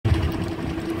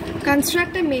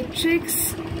Construct a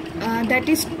matrix that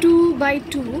is 2 by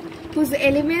 2 whose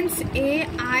elements A,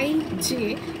 I,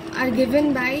 J are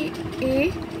given by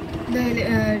A, the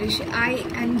ratio I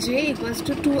and J equals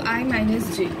to 2I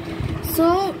minus J.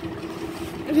 So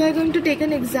we are going to take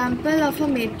an example of a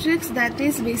matrix that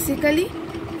is basically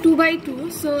 2 by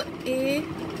 2. So A.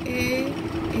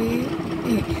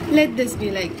 Let this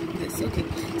be like this. Okay.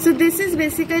 So this is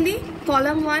basically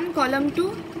column 1, column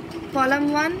 2,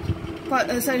 column 1.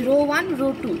 Row 1,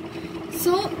 row 2.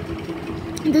 So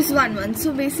this 1.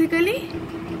 So basically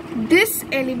this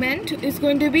element is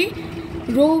going to be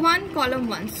row 1, column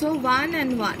 1. So 1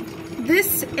 and 1.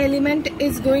 This element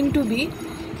is going to be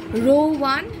row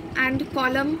 1 and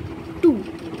column 2.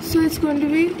 So it's going to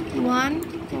be 1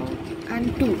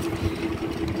 and 2.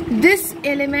 This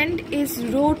element is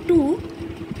row 2,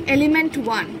 element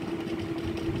 1.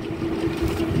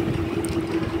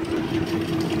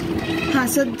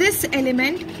 So this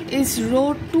element is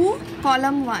row 2,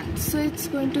 column 1. So it's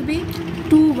going to be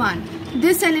 2, 1.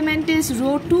 This element is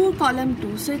row 2, column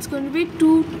 2. So it's going to be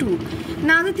 2, 2.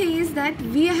 Now the thing is that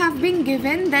we have been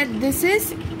given that this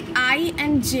is I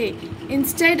and J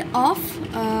instead of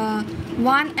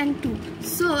 1 and 2.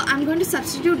 So I'm going to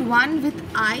substitute 1 with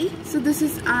I. So this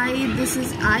is I, this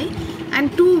is I,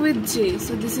 and 2 with J.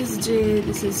 So this is J,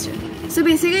 this is J. So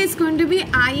basically it's going to be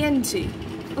I and J.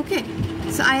 Okay.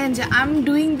 So I and J. I'm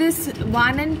doing this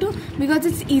 1 and 2 because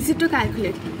it's easy to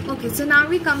calculate. Okay, so now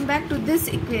we come back to this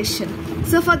equation.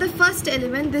 So for the first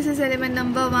element, this is element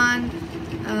number 1,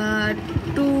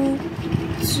 2,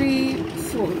 3,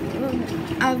 4.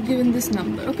 I've given this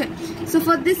number. Okay. So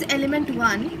for this element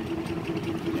 1,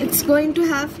 it's going to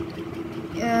have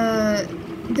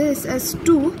this as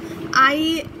 2.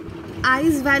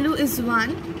 I's value is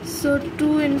 1. So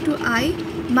 2 into I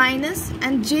minus,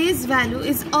 and J's value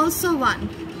is also 1.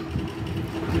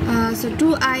 So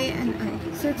 2I and I.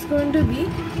 So it's going to be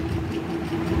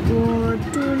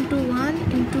 2 into 1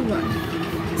 into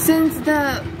 1. Since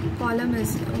the column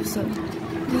is,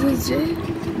 this is J,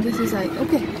 this is I.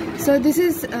 Okay. So this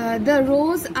is, the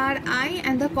rows are I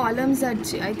and the columns are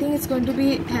J. I think it's going to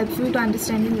be helpful to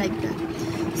understanding like that.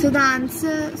 So the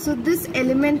answer, so this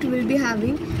element will be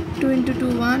having 2 into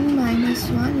 2, 1 minus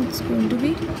 1, it's going to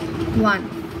be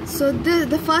 1. So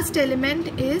the first element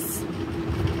is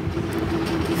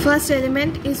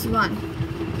 1.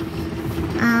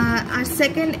 Our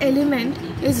second element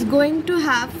is going to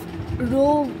have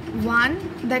row 1,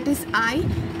 that is I,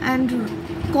 and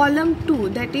column 2,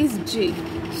 that is J.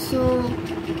 So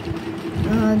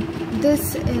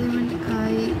this element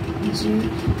I, J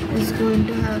is going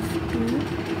to have 2.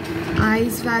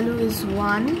 I's value is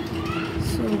 1.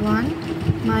 So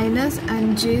 1 minus,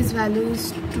 and J's value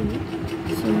is 2.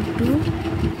 So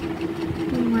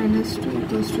 2 minus 2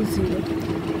 equals to 0.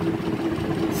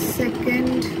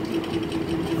 Second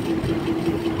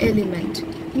element.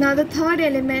 Now the third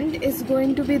element is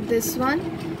going to be this one.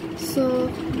 So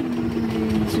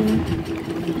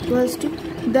equals to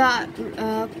the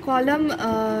column,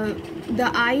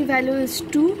 the I value is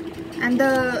 2. And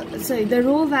the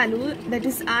row value, that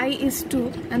is I, is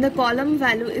 2, and the column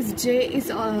value is J is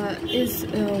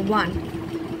 1.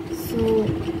 So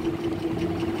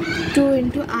 2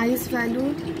 into I's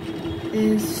value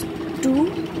is 2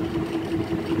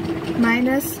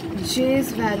 minus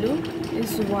J's value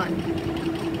is 1.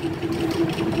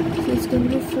 So it's going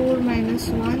to be 4 minus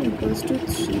 1 equals to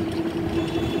 3.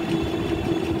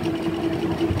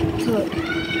 Third.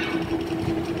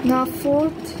 Now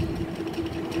fourth.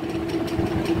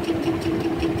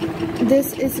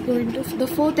 This is going to, the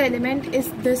fourth element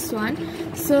is this one.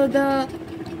 So the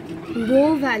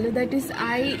row value, that is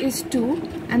I, is 2,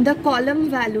 and the column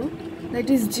value, that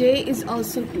is J, is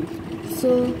also 2.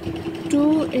 So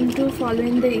 2 into,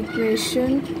 following the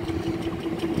equation,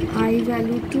 I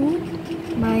value 2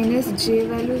 minus J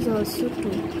value is also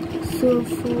 2. So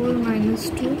 4 minus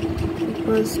 2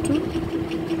 equals to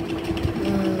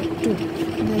 2.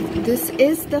 This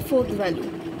is the fourth value.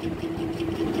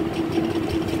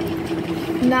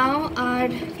 Now our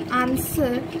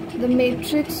answer, the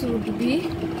matrix would be,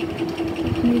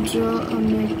 let me draw a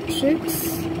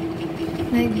matrix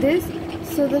like this.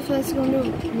 So the first one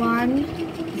will be 1,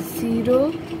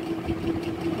 0,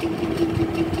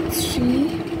 3,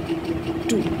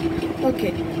 2.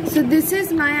 Okay, so this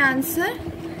is my answer.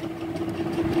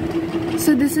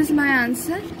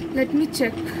 Let me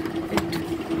check it.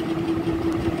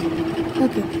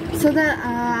 Okay, so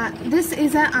this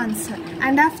is our answer,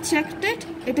 and I've checked it.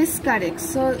 It is correct.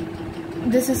 So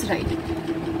this is right.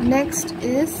 Next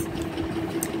is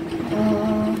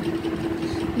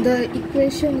the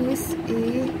equation is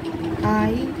A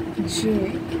I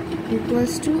J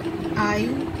equals to I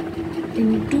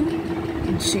into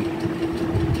j.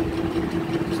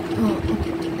 Oh,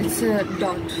 okay, it's a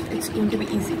dot, it's going to be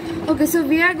easy. Okay, so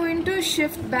we are going to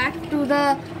shift back to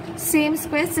the same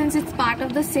square since it's part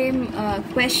of the same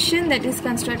question, that is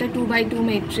construct a 2 by 2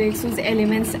 matrix whose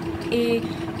elements A,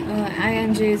 I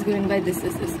and J is given by this.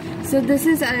 So this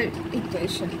is our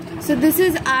equation. So this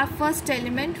is our first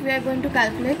element. We are going to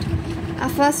calculate our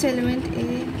first element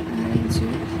A, I, J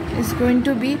is going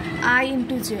to be I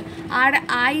into J. Our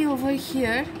I over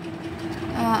here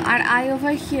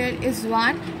is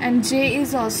 1 and J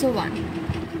is also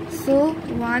 1. So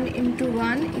 1 into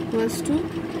 1 equals to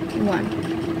 1.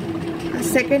 A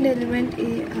second element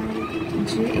A, I,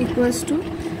 J equals to,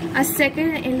 a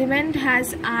second element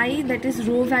has I, that is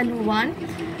row value 1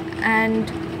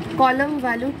 and column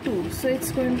value 2. So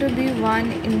it's going to be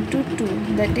 1 into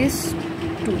 2, that is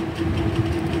 2.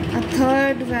 A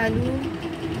third value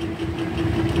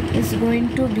is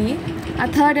going to be, a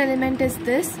third element is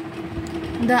this.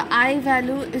 The I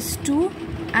value is 2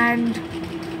 and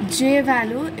J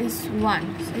value is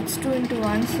 1. So it's 2 into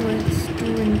 1, so it's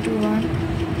 2 into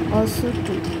 1, also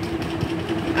 2.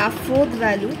 Our fourth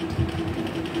value,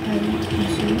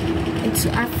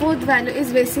 our fourth value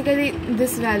is basically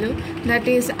this value, that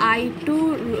is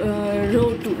I2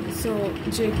 row 2, so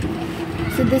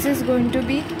J2. So this is going to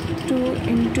be 2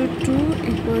 into 2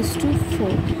 equals to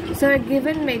 4. So a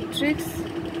given matrix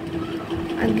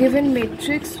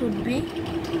would be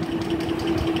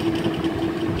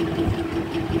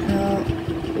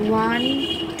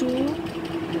 1, 2,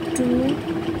 2,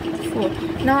 4.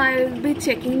 Now I will be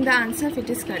checking the answer if it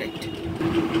is correct.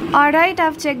 Alright,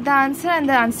 I've checked the answer and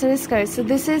the answer is correct. So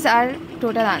this is our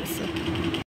total answer.